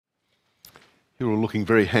You're all looking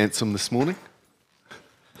very handsome this morning.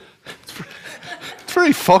 It's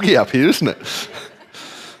very foggy up here, isn't it?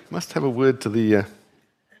 Must have a word to the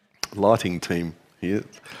lighting team here.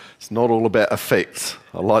 It's not all about effects.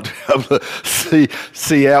 I like to be able to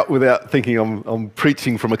see out without thinking I'm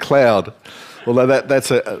preaching from a cloud. Although that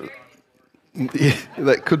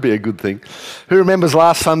could be a good thing. Who remembers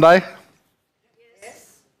last Sunday?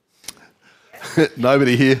 Yes.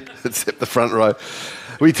 Nobody here except the front row.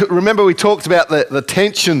 Remember we talked about the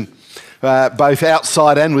tension both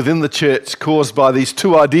outside and within the church caused by these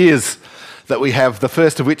two ideas that we have, the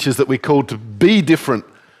first of which is that we're called to be different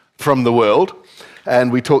from the world.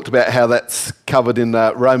 And we talked about how that's covered in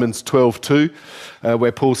Romans 12:2,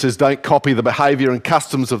 where Paul says, don't copy the behaviour and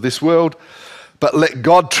customs of this world, but let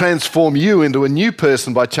God transform you into a new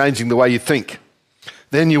person by changing the way you think.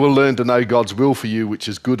 Then you will learn to know God's will for you, which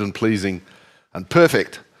is good and pleasing and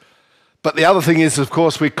perfect. But the other thing is, of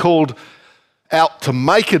course, we're called out to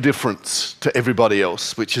make a difference to everybody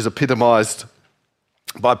else, which is epitomised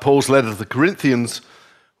by Paul's letter to the Corinthians,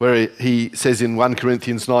 where he says in 1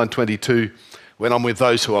 Corinthians 9:22, when I'm with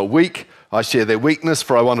those who are weak, I share their weakness,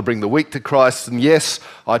 for I want to bring the weak to Christ. And yes,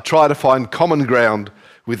 I try to find common ground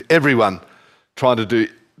with everyone,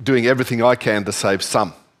 doing everything I can to save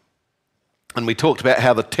some. And we talked about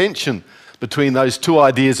how the tension between those two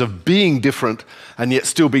ideas of being different and yet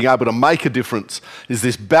still being able to make a difference is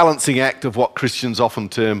this balancing act of what Christians often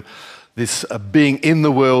term this being in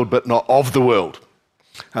the world but not of the world.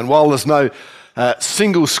 And while there's no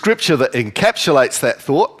single scripture that encapsulates that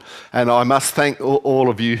thought, and I must thank all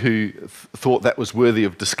of you who thought that was worthy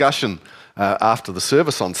of discussion after the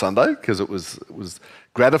service on Sunday, because it was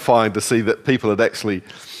gratifying to see that people had actually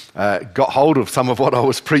got hold of some of what I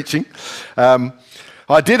was preaching.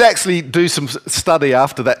 I did actually do some study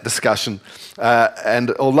after that discussion,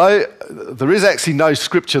 and although there is actually no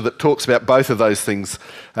scripture that talks about both of those things,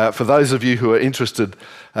 for those of you who are interested,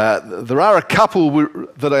 there are a couple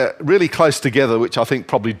that are really close together, which I think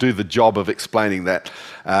probably do the job of explaining that.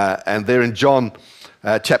 And they're in John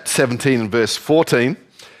chapter 17 and verse 14,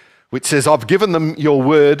 which says, I've given them your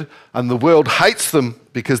word, and the world hates them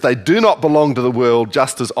because they do not belong to the world,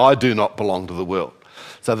 just as I do not belong to the world.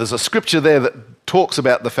 So there's a scripture there that talks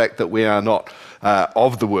about the fact that we are not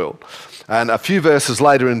of the world. And a few verses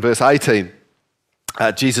later in verse 18,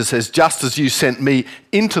 Jesus says, just as you sent me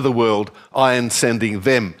into the world, I am sending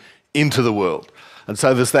them into the world. And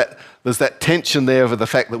so there's that tension there of the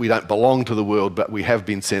fact that we don't belong to the world, but we have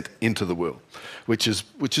been sent into the world, which is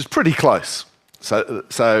pretty close.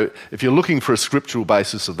 So if you're looking for a scriptural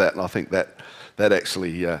basis of that, and I think that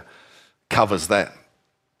actually covers that.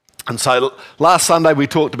 And so last Sunday we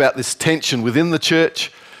talked about this tension within the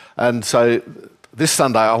church, and so this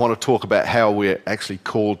Sunday I want to talk about how we're actually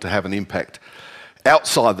called to have an impact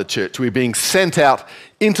outside the church. We're being sent out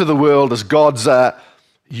into the world as God's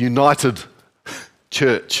united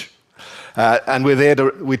church, and we're there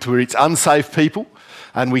to reach unsaved people,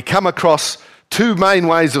 and we come across two main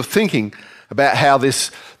ways of thinking about how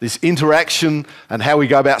this interaction and how we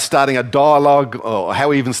go about starting a dialogue, or how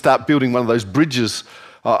we even start building one of those bridges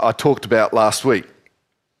I talked about last week.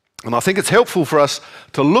 And I think it's helpful for us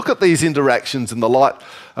to look at these interactions in the light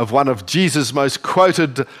of one of Jesus' most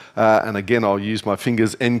quoted, and again I'll use my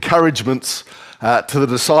fingers, encouragements to the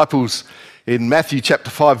disciples in Matthew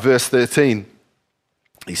chapter 5 verse 13.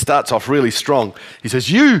 He starts off really strong. He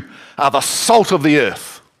says, you are the salt of the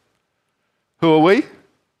earth. Who are we?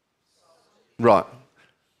 Right.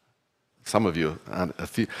 Some of you aren't a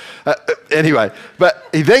few. Anyway, but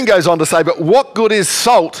he then goes on to say, but what good is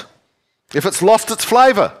salt if it's lost its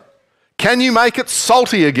flavour? Can you make it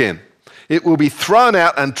salty again? It will be thrown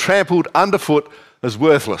out and trampled underfoot as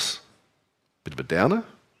worthless. Bit of a downer.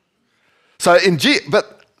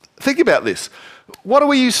 But think about this. What do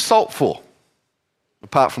we use salt for?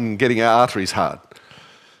 Apart from getting our arteries hard.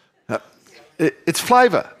 It's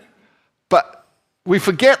flavour. But we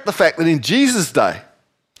forget the fact that in Jesus' day,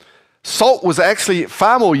 salt was actually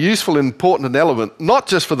far more useful and important an element, not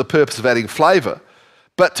just for the purpose of adding flavour,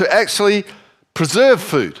 but to actually preserve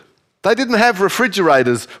food. They didn't have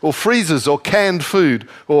refrigerators or freezers or canned food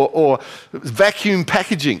or vacuum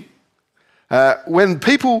packaging. When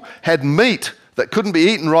people had meat that couldn't be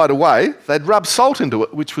eaten right away, they'd rub salt into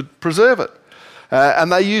it, which would preserve it.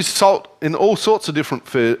 And they used salt in all sorts of different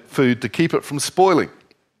food to keep it from spoiling.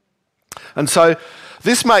 And so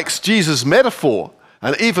this makes Jesus' metaphor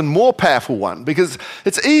an even more powerful one, because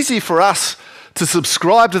it's easy for us to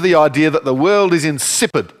subscribe to the idea that the world is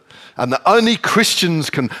insipid and that only Christians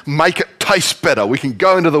can make it taste better. We can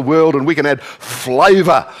go into the world and we can add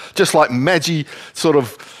flavour, just like Maggi sort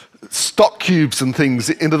of stock cubes and things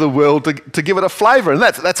into the world to give it a flavour. And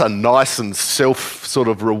that's a nice and self sort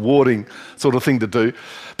of rewarding sort of thing to do.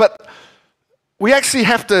 But we actually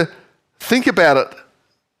have to think about it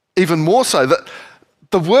even more so, that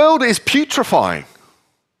the world is putrefying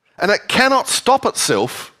and it cannot stop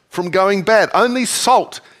itself from going bad. Only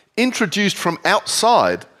salt introduced from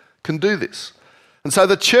outside can do this. And so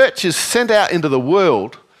the church is sent out into the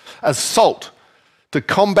world as salt to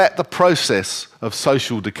combat the process of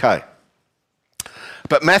social decay.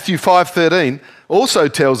 But Matthew 5:13 also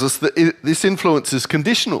tells us that this influence is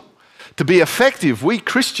conditional. To be effective, we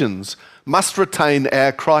Christians must retain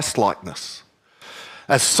our Christ-likeness.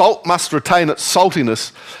 As salt must retain its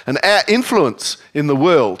saltiness, and our influence in the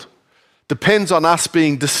world depends on us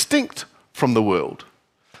being distinct from the world,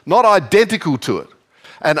 not identical to it.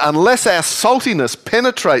 And unless our saltiness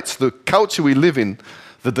penetrates the culture we live in,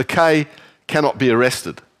 the decay cannot be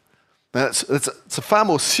arrested. Now, it's a far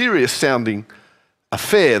more serious sounding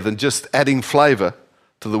affair than just adding flavour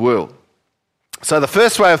to the world. So the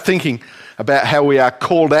first way of thinking about how we are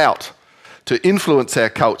called out to influence our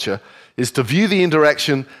culture is to view the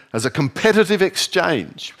interaction as a competitive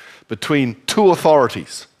exchange between two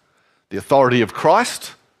authorities, the authority of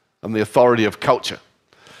Christ and the authority of culture.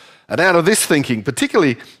 And out of this thinking,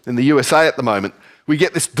 particularly in the USA at the moment, we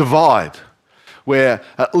get this divide where,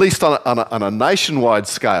 at least on a nationwide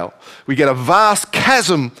scale, we get a vast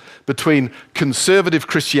chasm between conservative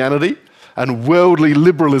Christianity and worldly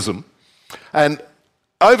liberalism. And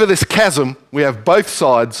over this chasm, we have both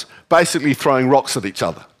sides basically throwing rocks at each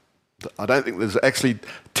other. I don't think there's actually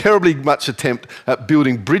terribly much attempt at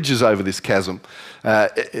building bridges over this chasm.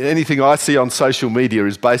 Anything I see on social media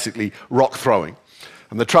is basically rock throwing.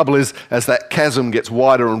 And the trouble is, as that chasm gets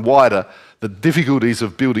wider and wider, the difficulties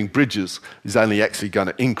of building bridges is only actually going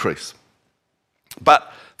to increase.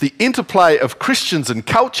 But the interplay of Christians and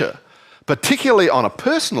culture, particularly on a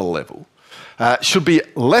personal level, should be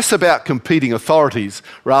less about competing authorities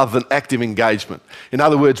rather than active engagement. In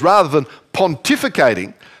other words, rather than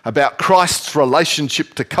pontificating about Christ's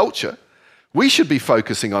relationship to culture, we should be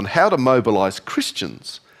focusing on how to mobilise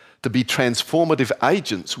Christians to be transformative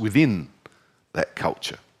agents within that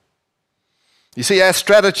culture. You see, our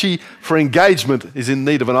strategy for engagement is in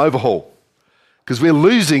need of an overhaul because we're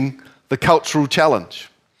losing the cultural challenge.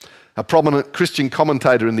 A prominent Christian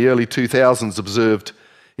commentator in the early 2000s observed,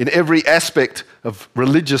 in every aspect of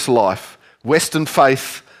religious life, Western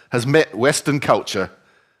faith has met Western culture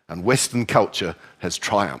and Western culture has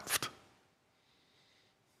triumphed.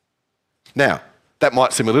 Now, that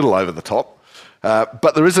might seem a little over the top,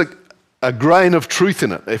 but there is a grain of truth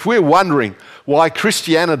in it. If we're wondering why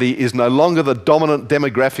Christianity is no longer the dominant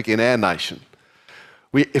demographic in our nation,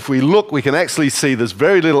 if we look, we can actually see there's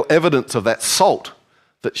very little evidence of that salt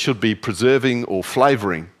that should be preserving or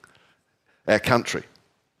flavouring our country.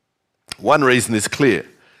 One reason is clear.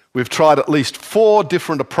 We've tried at least 4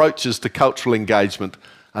 different approaches to cultural engagement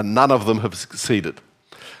and none of them have succeeded.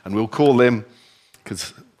 And we'll call them,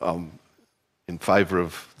 because I'm in favour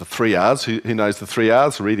of the 3 R's. Who knows the 3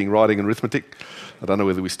 R's? Reading, writing and arithmetic. I don't know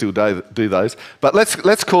whether we still do those. But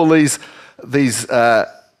let's call these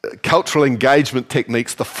cultural engagement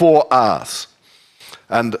techniques the 4 R's.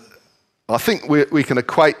 And I think we can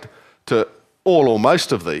equate to all or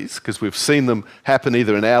most of these because we've seen them happen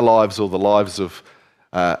either in our lives or the lives of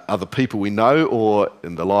other people we know or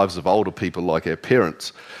in the lives of older people like our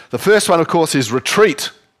parents. The first one, of course, is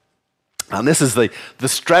retreat. And this is the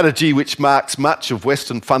strategy which marks much of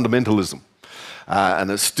Western fundamentalism.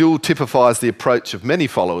 And it still typifies the approach of many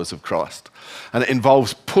followers of Christ. And it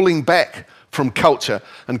involves pulling back from culture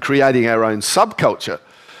and creating our own subculture,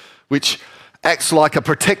 which acts like a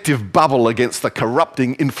protective bubble against the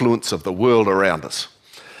corrupting influence of the world around us.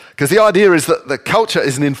 Because the idea is that the culture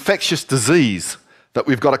is an infectious disease that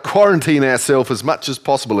we've got to quarantine ourselves as much as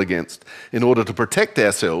possible against in order to protect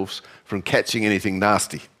ourselves from catching anything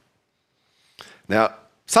nasty. Now,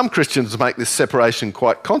 some Christians make this separation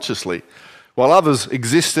quite consciously, while others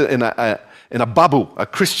exist in a bubble, a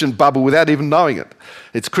Christian bubble, without even knowing it.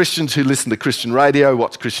 It's Christians who listen to Christian radio,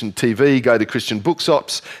 watch Christian TV, go to Christian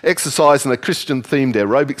bookshops, exercise in a Christian-themed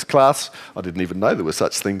aerobics class. I didn't even know there were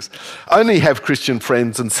such things. Only have Christian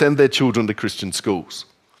friends and send their children to Christian schools.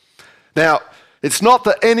 Now, it's not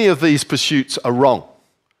that any of these pursuits are wrong,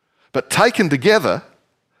 but taken together,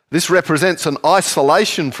 this represents an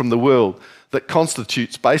isolation from the world that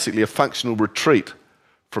constitutes basically a functional retreat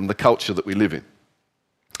from the culture that we live in.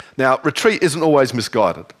 Now, retreat isn't always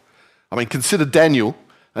misguided. I mean, consider Daniel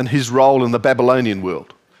and his role in the Babylonian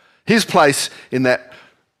world. His place in that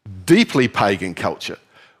deeply pagan culture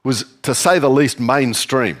was, to say the least,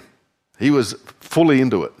 mainstream. He was fully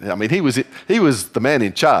into it. I mean, he was the man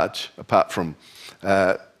in charge, apart from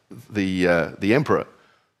the emperor,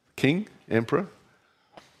 emperor.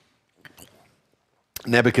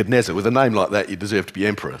 Nebuchadnezzar. With a name like that, you deserve to be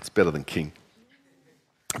emperor. It's better than king.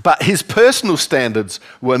 But his personal standards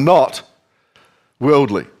were not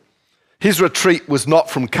worldly. His retreat was not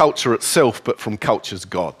from culture itself, but from culture's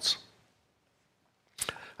gods.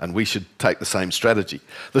 And we should take the same strategy.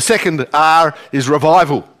 The second R is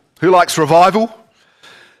revival. Who likes revival?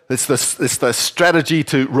 It's the strategy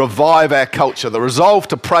to revive our culture. The resolve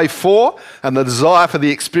to pray for and the desire for the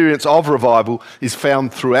experience of revival is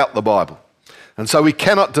found throughout the Bible. And so we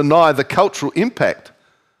cannot deny the cultural impact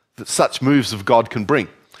that such moves of God can bring.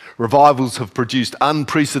 Revivals have produced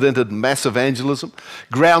unprecedented mass evangelism,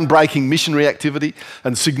 groundbreaking missionary activity,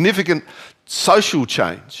 and significant social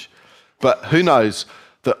change. But who knows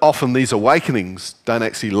that often these awakenings don't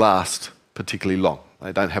actually last particularly long.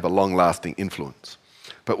 They don't have a long-lasting influence.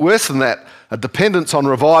 But worse than that, a dependence on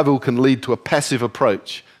revival can lead to a passive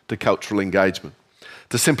approach to cultural engagement.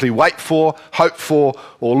 To simply wait for, hope for,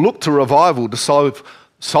 or look to revival to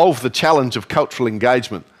solve the challenge of cultural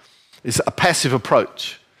engagement is a passive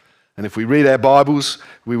approach. And if we read our Bibles,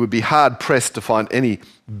 we would be hard-pressed to find any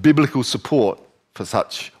biblical support for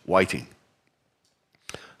such waiting.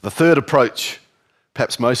 The third approach,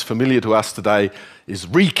 perhaps most familiar to us today, is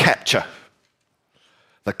recapture.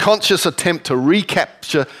 The conscious attempt to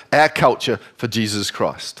recapture our culture for Jesus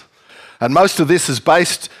Christ. And most of this is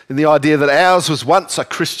based in the idea that ours was once a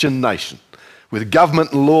Christian nation, with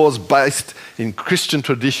government and laws based in Christian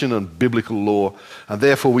tradition and biblical law, and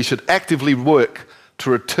therefore we should actively work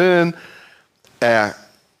to return our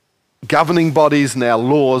governing bodies and our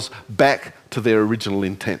laws back to their original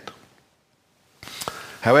intent.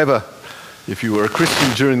 However, if you were a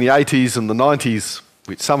Christian during the 80s and the 90s,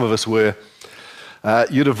 which some of us were,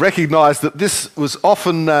 you'd have recognised that this was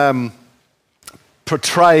often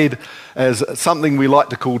portrayed as something we like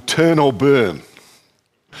to call turn or burn.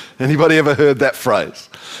 Anybody ever heard that phrase?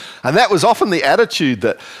 And that was often the attitude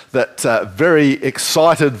that very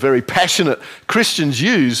excited, very passionate Christians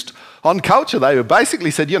used on culture. They were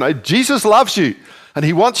basically said, Jesus loves you and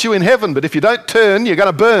he wants you in heaven, but if you don't turn, you're going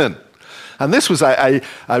to burn. And this was a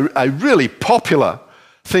really popular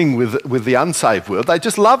thing with the unsaved world. They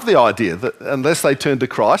just loved the idea that unless they turned to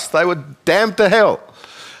Christ, they were damned to hell.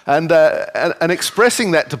 And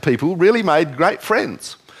expressing that to people really made great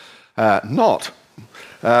friends.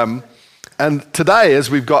 And today, as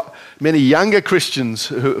we've got many younger Christians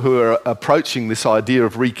who are approaching this idea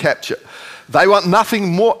of recapture, they want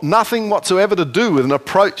nothing whatsoever to do with an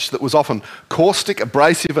approach that was often caustic,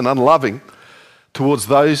 abrasive, and unloving towards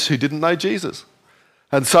those who didn't know Jesus.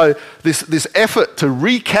 And so this effort to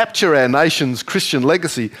recapture our nation's Christian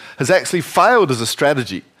legacy has actually failed as a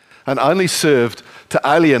strategy and only served to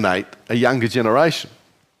alienate a younger generation.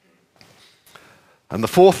 And the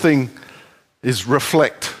fourth thing is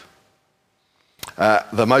reflect.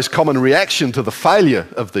 The most common reaction to the failure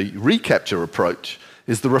of the recapture approach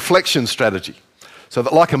is the reflection strategy. So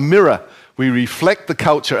that like a mirror, we reflect the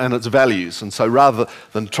culture and its values. And so rather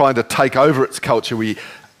than trying to take over its culture, we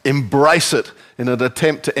embrace it in an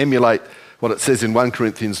attempt to emulate what it says in 1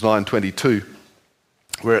 Corinthians 9:22,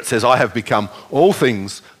 where it says, I have become all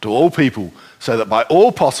things to all people, so that by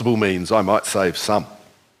all possible means I might save some.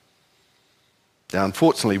 Now,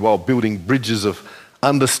 unfortunately, while building bridges of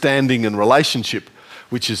understanding and relationship,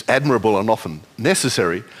 which is admirable and often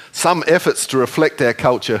necessary, some efforts to reflect our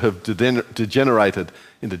culture have degenerated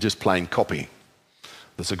into just plain copying.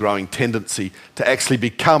 There's a growing tendency to actually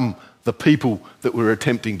become the people that we're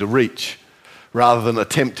attempting to reach, rather than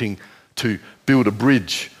attempting to build a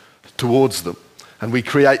bridge towards them. And we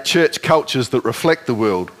create church cultures that reflect the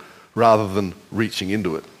world rather than reaching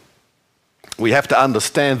into it. We have to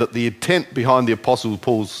understand that the intent behind the Apostle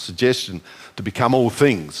Paul's suggestion to become all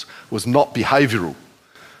things was not behavioural.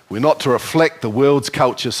 We're not to reflect the world's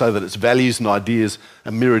culture so that its values and ideas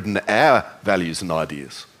are mirrored in our values and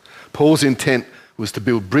ideas. Paul's intent was to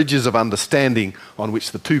build bridges of understanding on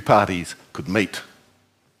which the two parties could meet.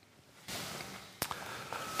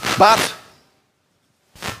 But,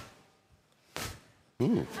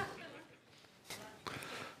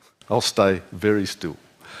 I'll stay very still.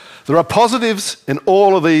 There are positives in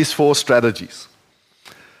all of these four strategies.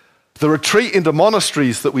 The retreat into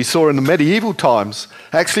monasteries that we saw in the medieval times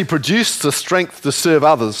actually produced the strength to serve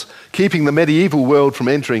others, keeping the medieval world from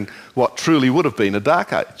entering what truly would have been a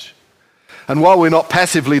dark age. And while we're not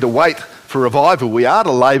passively to wait for revival, we are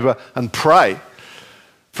to labour and pray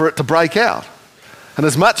for it to break out. And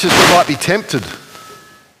as much as we might be tempted,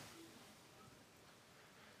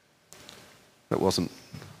 that wasn't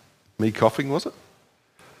me coughing, was it?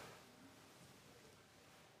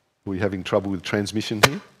 Are we having trouble with transmission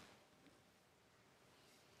here?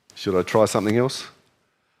 Should I try something else?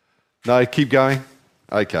 No, keep going?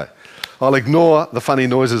 Okay. I'll ignore the funny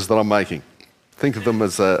noises that I'm making. Think of them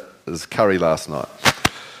as curry last night.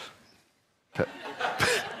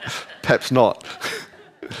 Perhaps not.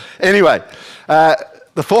 Anyway,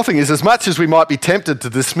 the fourth thing is, as much as we might be tempted to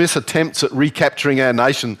dismiss attempts at recapturing our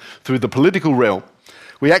nation through the political realm,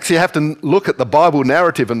 we actually have to look at the Bible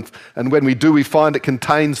narrative, and when we do, we find it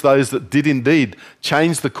contains those that did indeed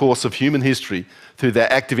change the course of human history through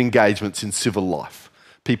their active engagements in civil life.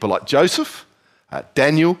 People like Joseph,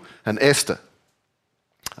 Daniel, and Esther.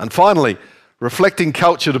 And finally, reflecting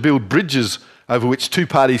culture to build bridges over which two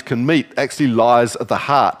parties can meet actually lies at the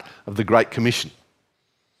heart of the Great Commission.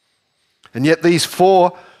 And yet these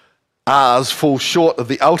 4 R's fall short of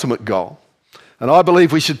the ultimate goal. And I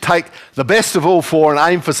believe we should take the best of all 4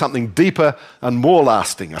 and aim for something deeper and more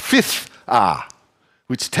lasting. A 5th R,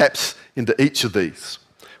 which taps into each of these.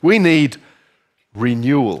 We need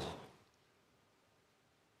renewal.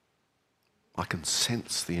 I can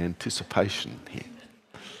sense the anticipation here.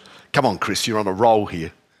 Come on, Chris, you're on a roll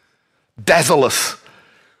here. Dazzle us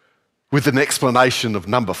with an explanation of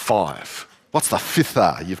number 5. What's the 5th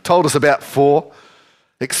R? You've told us about 4.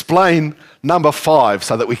 Explain number 5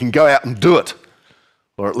 so that we can go out and do it.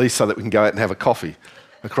 Or at least so that we can go out and have a coffee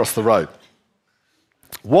across the road.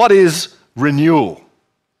 What is renewal?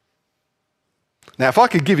 Now, if I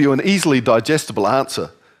could give you an easily digestible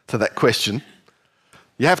answer to that question,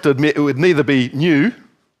 you have to admit it would neither be new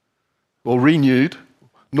or renewed,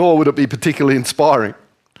 nor would it be particularly inspiring.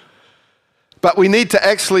 But we need to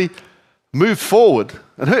actually move forward.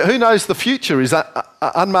 And who knows, the future is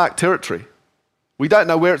unmarked territory. We don't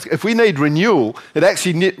know where it's... If we need renewal, it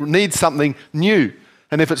actually needs something new.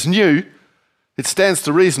 And if it's new, it stands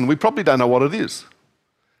to reason we probably don't know what it is.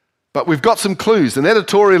 But we've got some clues. An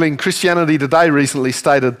editorial in Christianity Today recently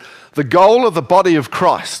stated, the goal of the body of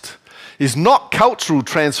Christ is not cultural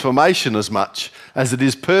transformation as much as it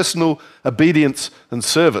is personal obedience and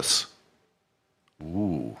service.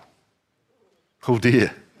 Ooh. Oh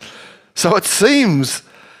dear. So it seems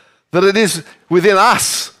that it is within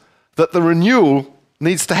us that the renewal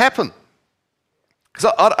needs to happen.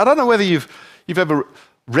 Because I don't know whether you've ever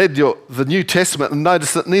read the New Testament and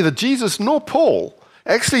noticed that neither Jesus nor Paul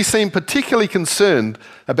actually seem particularly concerned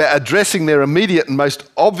about addressing their immediate and most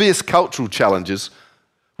obvious cultural challenges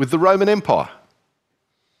with the Roman Empire.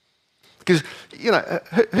 Because, you know,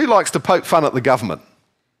 who likes to poke fun at the government?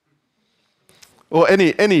 Or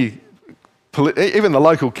even the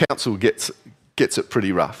local council gets it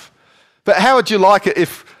pretty rough. But how would you like it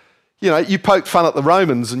if, you know, you poked fun at the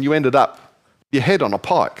Romans and you ended up your head on a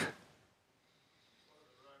pike?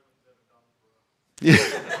 Yeah.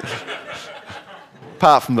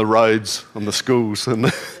 Apart from the roads and the schools.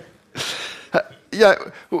 And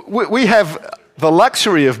we have the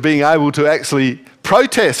luxury of being able to actually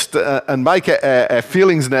protest and make our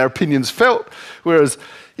feelings and our opinions felt, whereas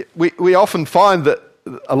we often find that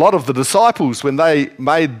a lot of the disciples, when they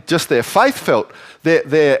made just their faith felt, their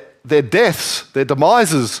deaths, their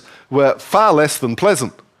demises were far less than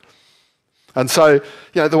pleasant. And so, you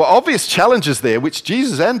know, there were obvious challenges there which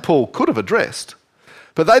Jesus and Paul could have addressed,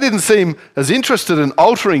 but they didn't seem as interested in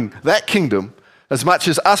altering that kingdom as much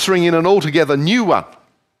as ushering in an altogether new one.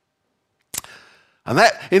 And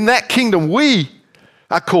in that kingdom, we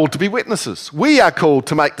are called to be witnesses. We are called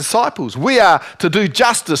to make disciples. We are to do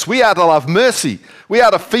justice. We are to love mercy. We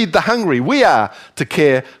are to feed the hungry. We are to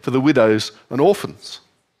care for the widows and orphans.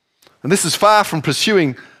 And this is far from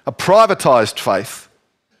pursuing a privatized faith.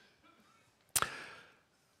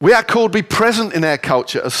 We are called to be present in our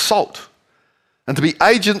culture as salt and to be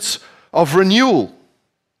agents of renewal.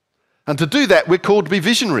 And to do that, we're called to be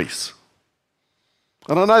visionaries.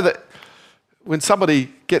 And I know that when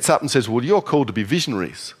somebody gets up and says, well, you're called to be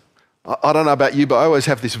visionaries, I don't know about you, but I always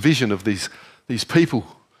have this vision of these people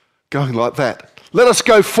going like that. Let us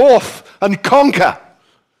go forth and conquer.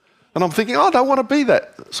 And I'm thinking, I don't want to be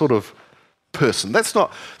that sort of person. That's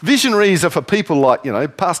not... Visionaries are for people like, you know,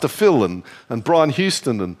 Pastor Phil and Brian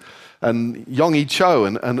Houston and Yonggi Cho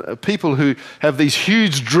and people who have these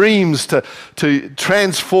huge dreams to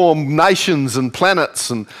transform nations and planets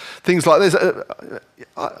and things like this.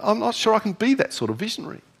 I'm not sure I can be that sort of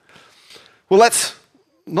visionary. Well, that's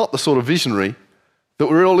not the sort of visionary that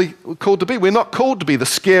we're really called to be. We're not called to be the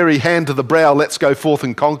scary hand to the brow, let's go forth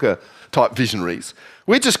and conquer type visionaries.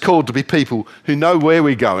 We're just called to be people who know where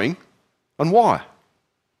we're going and why.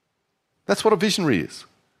 That's what a visionary is.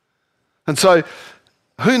 And so,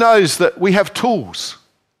 who knows that we have tools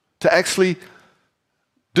to actually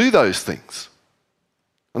do those things?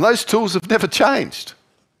 And those tools have never changed.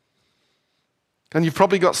 And you've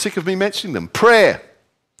probably got sick of me mentioning them. Prayer,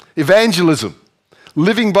 evangelism,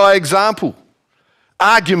 living by example,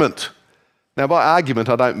 argument. Now, by argument,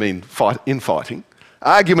 I don't mean infighting.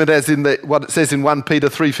 Argument as in what it says in 1 Peter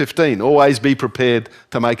 3:15, always be prepared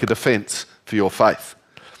to make a defence for your faith.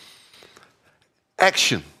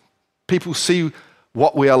 Action. People see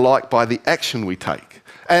what we are like by the action we take.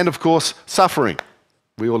 And, of course, suffering.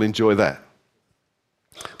 We all enjoy that.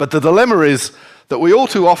 But the dilemma is that we all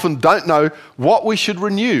too often don't know what we should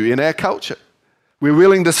renew in our culture. We're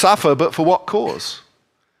willing to suffer, but for what cause?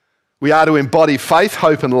 We are to embody faith,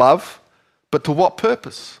 hope and love, but to what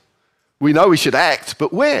purpose? We know we should act,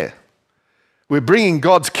 but where? We're bringing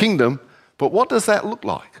God's kingdom, but what does that look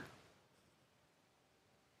like?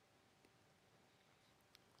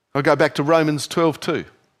 I'll go back to Romans 12:2.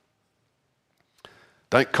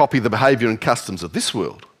 Don't copy the behaviour and customs of this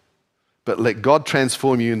world, but let God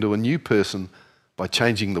transform you into a new person by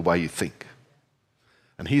changing the way you think.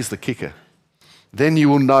 And here's the kicker. Then you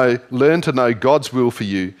will learn to know God's will for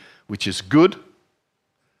you, which is good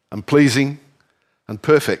and pleasing and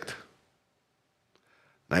perfect.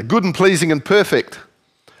 Now, good and pleasing and perfect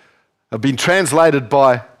have been translated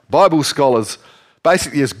by Bible scholars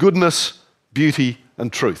basically as goodness, beauty,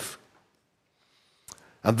 and truth.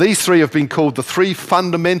 And these three have been called the three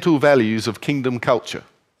fundamental values of kingdom culture.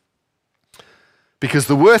 Because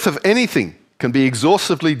the worth of anything can be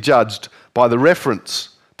exhaustively judged by the reference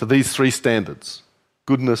to these three standards: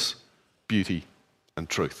 goodness, beauty, and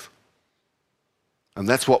truth. And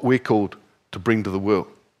that's what we're called to bring to the world.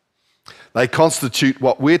 They constitute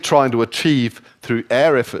what we're trying to achieve through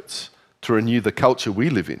our efforts to renew the culture we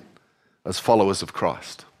live in as followers of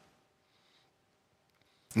Christ.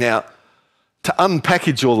 Now, to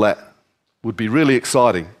unpackage all that would be really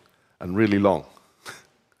exciting and really long.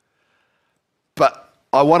 But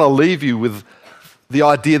I want to leave you with the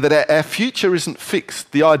idea that our future isn't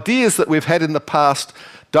fixed. The ideas that we've had in the past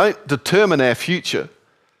don't determine our future.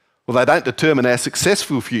 Well, they don't determine our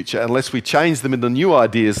successful future unless we change them into new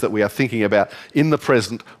ideas that we are thinking about in the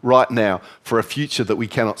present, right now, for a future that we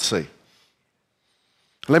cannot see.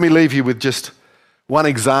 Let me leave you with just one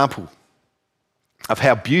example of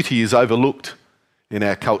how beauty is overlooked in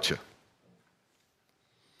our culture.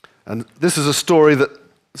 And this is a story that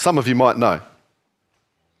some of you might know.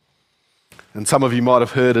 And some of you might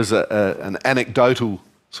have heard as an anecdotal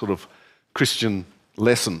sort of Christian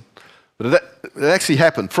lesson. But it actually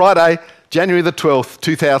happened. Friday, January the 12th,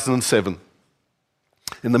 2007.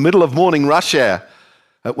 In the middle of morning rush hour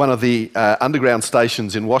at one of the underground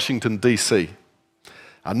stations in Washington, D.C.,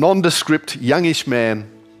 a nondescript youngish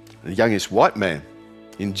man, a youngish white man,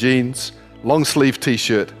 in jeans, long-sleeve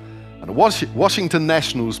T-shirt, and a Washington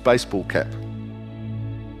Nationals baseball cap,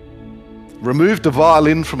 removed a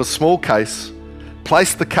violin from a small case,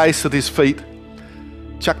 placed the case at his feet,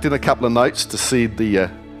 chucked in a couple of notes to seed the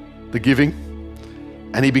giving,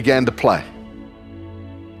 and he began to play.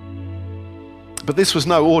 But this was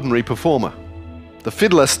no ordinary performer. The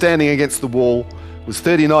fiddler standing against the wall was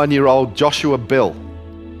 39-year-old Joshua Bell,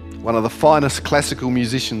 one of the finest classical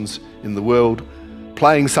musicians in the world,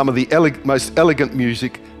 playing some of the most elegant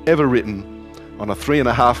music ever written on a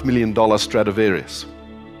 $3.5 million Stradivarius.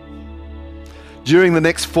 During the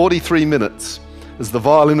next 43 minutes, as the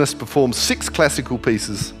violinist performed 6 classical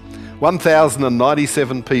pieces,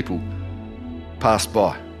 1,097 people passed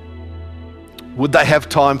by. Would they have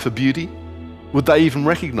time for beauty? Would they even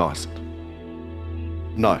recognise it?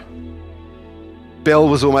 No. Bell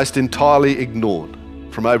was almost entirely ignored.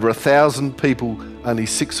 From over 1,000 people, only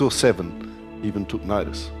 6 or 7 even took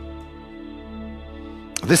notice.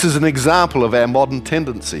 This is an example of our modern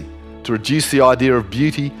tendency to reduce the idea of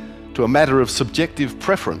beauty to a matter of subjective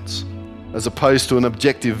preference as opposed to an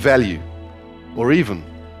objective value or even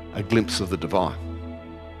a glimpse of the divine.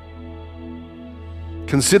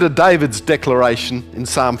 Consider David's declaration in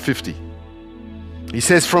Psalm 50. He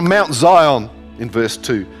says, "From Mount Zion," in verse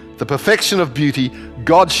 2, "the perfection of beauty,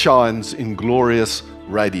 God shines in glorious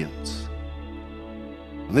radiance."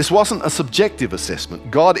 And this wasn't a subjective assessment.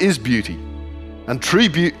 God is beauty, and true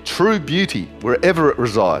beauty, wherever it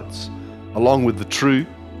resides, along with the true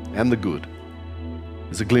and the good,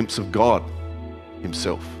 is a glimpse of God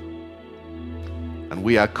himself. And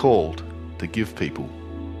we are called to give people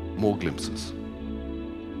more glimpses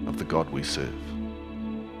of the God we serve.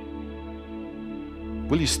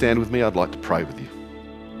 Will you stand with me? I'd like to pray with you.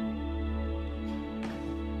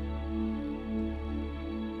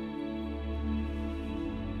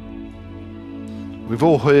 We've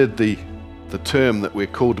all heard the term that we're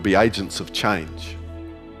called to be agents of change.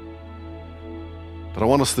 But I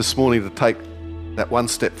want us this morning to take that one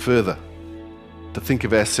step further to think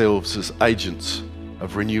of ourselves as agents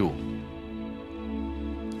of renewal.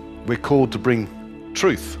 We're called to bring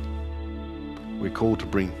truth. We're called to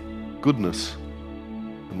bring goodness.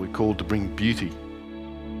 And we're called to bring beauty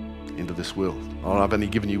into this world. I've only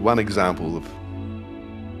given you one example of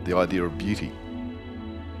the idea of beauty.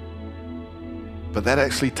 But that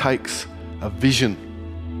actually takes a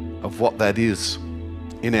vision of what that is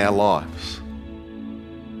in our lives.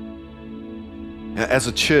 Now, as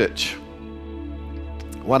a church,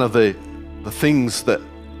 one of the things that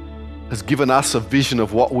has given us a vision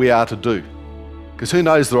of what we are to do, because who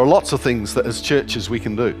knows, there are lots of things that as churches we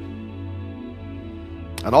can do.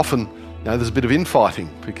 And often, there's a bit of infighting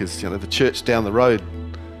because, the church down the road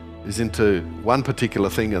is into one particular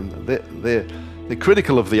thing and they're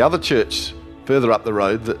critical of the other church further up the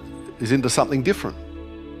road that is into something different.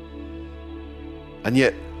 And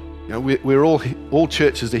yet, we're all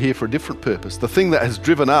churches are here for a different purpose. The thing that has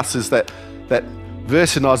driven us is that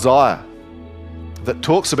verse in Isaiah that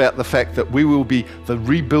talks about the fact that we will be the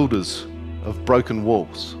rebuilders of broken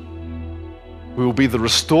walls. We will be the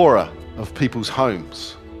restorer of people's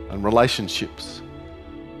homes and relationships.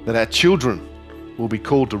 That our children will be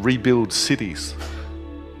called to rebuild cities.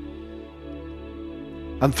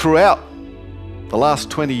 And throughout the last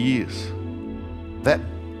 20 years, that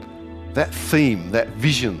theme, that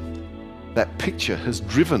vision, that picture has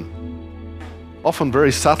driven, often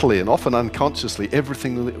very subtly and often unconsciously,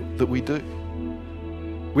 everything that we do.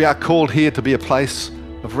 We are called here to be a place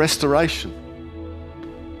of restoration,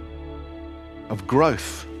 of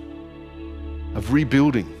growth, of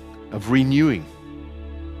rebuilding, of renewing.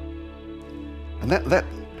 And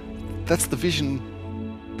that's the vision,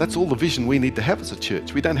 that's all the vision we need to have as a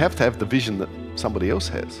church. We don't have to have the vision that somebody else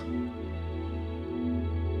has.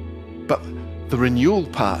 But the renewal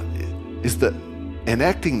part is that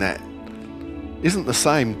enacting that isn't the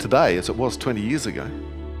same today as it was 20 years ago.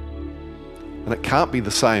 And it can't be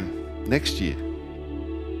the same next year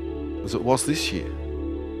as it was this year.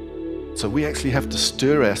 So we actually have to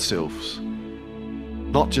stir ourselves,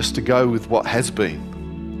 not just to go with what has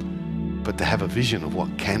been, but to have a vision of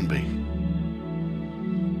what can be.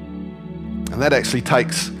 And that actually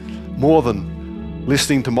takes more than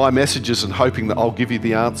listening to my messages and hoping that I'll give you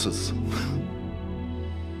the answers.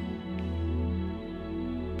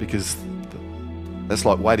 Because that's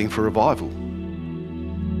like waiting for revival.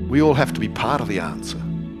 We all have to be part of the answer.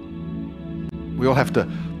 We all have to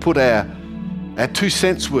put our 2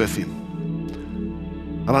 cents worth in.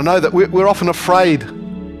 And I know that we're often afraid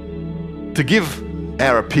to give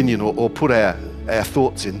our opinion or put our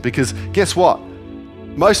thoughts in, because guess what?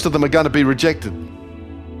 Most of them are going to be rejected.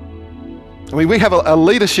 I mean, we have a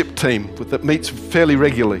leadership team that meets fairly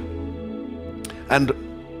regularly. And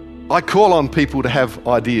I call on people to have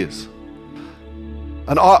ideas.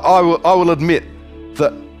 And I will admit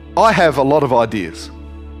that I have a lot of ideas.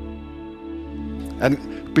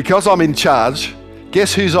 And because I'm in charge,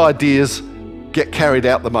 guess whose ideas get carried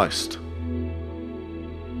out the most?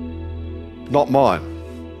 Not mine.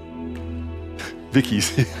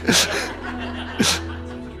 Vicky's.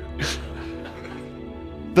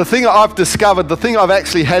 The thing I've discovered, the thing I've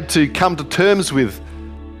actually had to come to terms with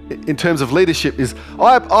in terms of leadership is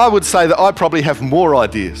I would say that I probably have more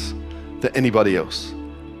ideas than anybody else.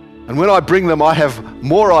 And when I bring them, I have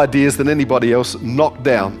more ideas than anybody else knocked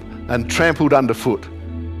down and trampled underfoot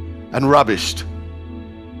and rubbished.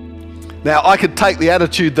 Now, I could take the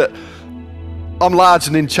attitude that I'm large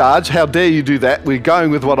and in charge. How dare you do that? We're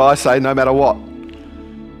going with what I say no matter what.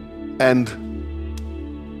 And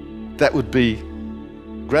that would be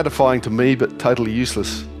gratifying to me, but totally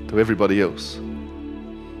useless to everybody else.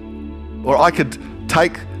 Or I could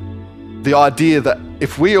take the idea that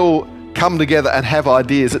if we all come together and have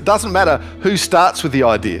ideas, it doesn't matter who starts with the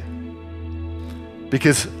idea,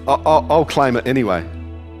 because I'll claim it anyway.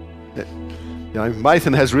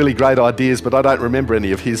 Mathan has really great ideas, but I don't remember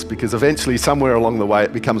any of his, because eventually somewhere along the way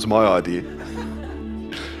it becomes my idea.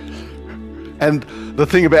 And the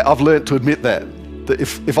thing about, I've learnt to admit that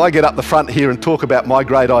if I get up the front here and talk about my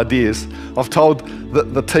great ideas, I've told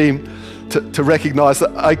the team to recognise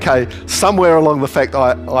that, okay, somewhere along the fact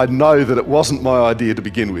I know that it wasn't my idea to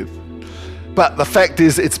begin with. But the fact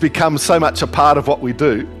is, it's become so much a part of what we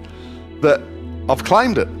do that I've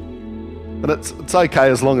claimed it. And it's okay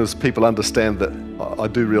as long as people understand that I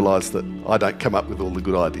do realise that I don't come up with all the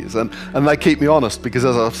good ideas. And they keep me honest, because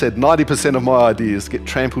as I've said, 90% of my ideas get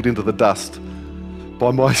trampled into the dust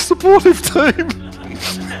by my supportive team.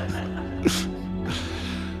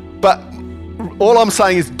 But all I'm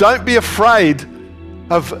saying is, don't be afraid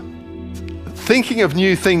of thinking of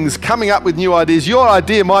new things, coming up with new ideas. Your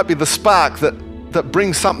idea might be the spark that that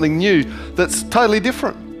brings something new that's totally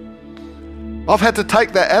different. I've had to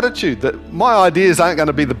take that attitude that my ideas aren't going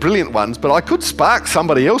to be the brilliant ones, but I could spark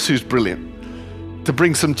somebody else who's brilliant to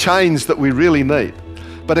bring some change that we really need.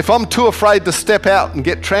 But if I'm too afraid to step out and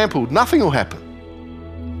get trampled, nothing will happen.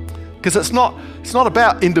 Because it's not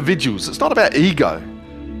about individuals, it's not about ego.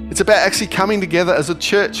 It's about actually coming together as a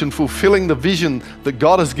church and fulfilling the vision that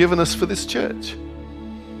God has given us for this church.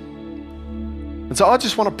 And so I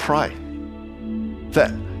just want to pray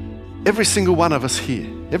that every single one of us here,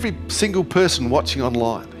 every single person watching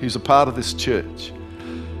online who's a part of this church,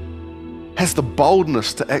 has the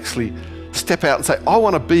boldness to actually step out and say, I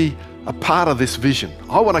want to be a part of this vision.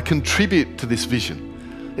 I want to contribute to this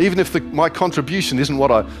vision. Even if my contribution isn't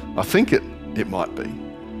what I think it might be.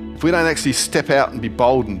 If we don't actually step out and be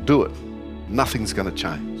bold and do it, nothing's going to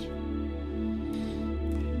change.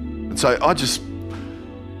 And so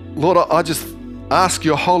Lord, I just ask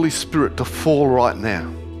your Holy Spirit to fall right now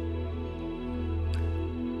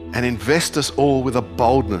and invest us all with a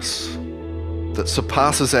boldness that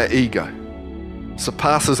surpasses our ego,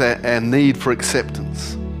 surpasses our need for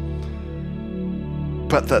acceptance,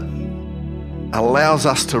 but that allows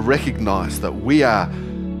us to recognize that we are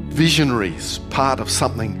visionaries, part of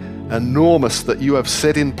something enormous that you have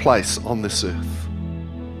set in place on this earth.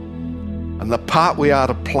 And the part we are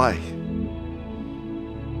to play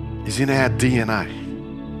is in our DNA,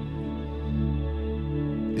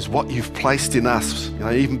 is what you've placed in us,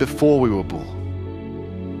 even before we were born.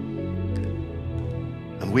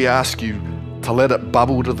 And we ask you to let it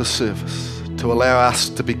bubble to the surface, to allow us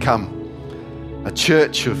to become a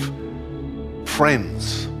church of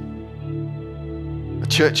friends, a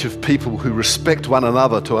church of people who respect one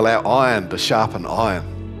another, to allow iron to sharpen iron,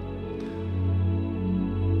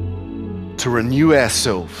 to renew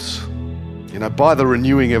ourselves, by the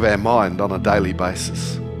renewing of our mind on a daily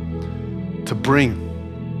basis, to bring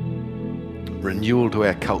renewal to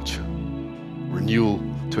our culture, renewal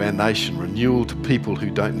to our nation, renewal to people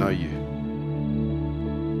who don't know you.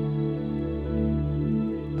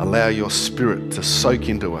 Allow your Spirit to soak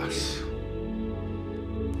into us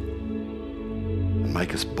and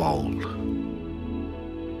make us bold.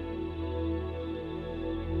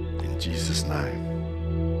 In Jesus' name.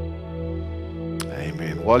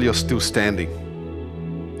 Amen. While you're still standing,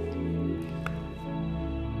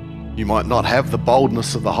 you might not have the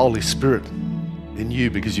boldness of the Holy Spirit in you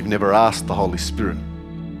because you've never asked the Holy Spirit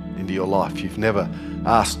into your life. You've never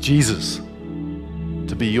asked Jesus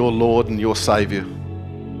to be your Lord and your Savior.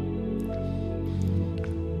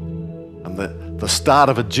 And the start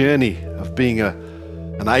of a journey of being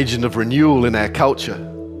an agent of renewal in our culture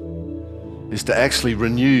is to actually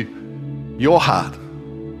renew your heart,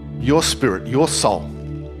 your spirit, your soul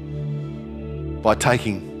by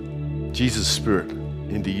taking Jesus' Spirit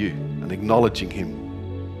into you and acknowledging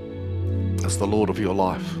Him as the Lord of your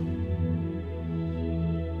life.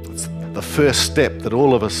 It's the first step that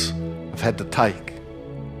all of us have had to take.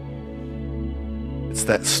 It's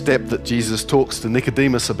that step that Jesus talks to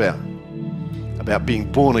Nicodemus about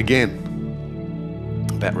being born again,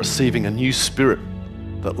 about receiving a new spirit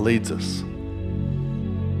that leads us.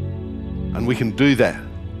 And we can do that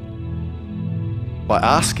by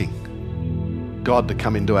asking God to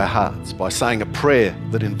come into our hearts, by saying a prayer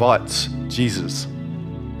that invites Jesus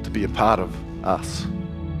to be a part of us.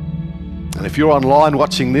 And if you're online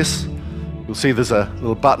watching this, you'll see there's a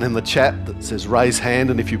little button in the chat that says raise hand,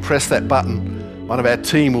 and if you press that button, one of our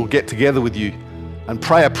team will get together with you and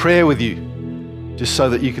pray a prayer with you, just so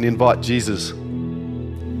that you can invite Jesus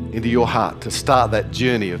into your heart to start that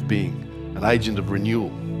journey of being an agent of renewal.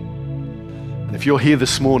 And if you're here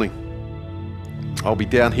this morning, I'll be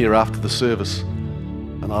down here after the service,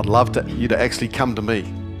 and I'd love you to actually come to me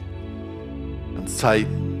and say,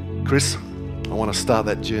 Chris, I want to start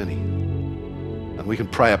that journey. And we can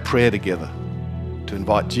pray a prayer together to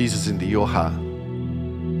invite Jesus into your heart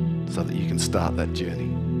so that you can start that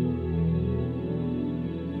journey.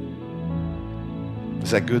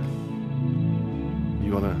 Is that good?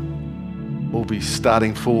 You want to all be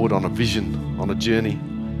starting forward on a vision, on a journey,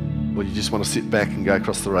 or you just want to sit back and go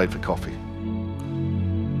across the road for coffee?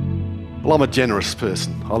 Well, I'm a generous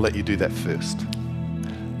person. I'll let you do that first.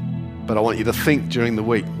 But I want you to think during the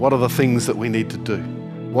week, what are the things that we need to do?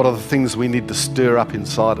 What are the things we need to stir up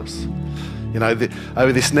inside us?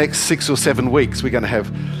 Over this next 6 or 7 weeks, we're going to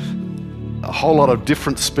have a whole lot of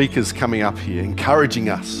different speakers coming up here, encouraging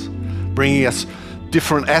us, bringing us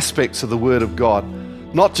different aspects of the Word of God,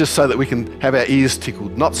 not just so that we can have our ears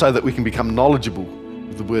tickled, not so that we can become knowledgeable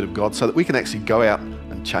of the Word of God, so that we can actually go out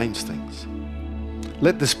and change things.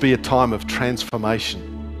 Let this be a time of transformation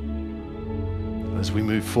as we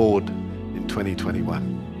move forward in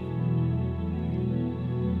 2021.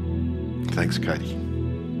 Thanks, Katie.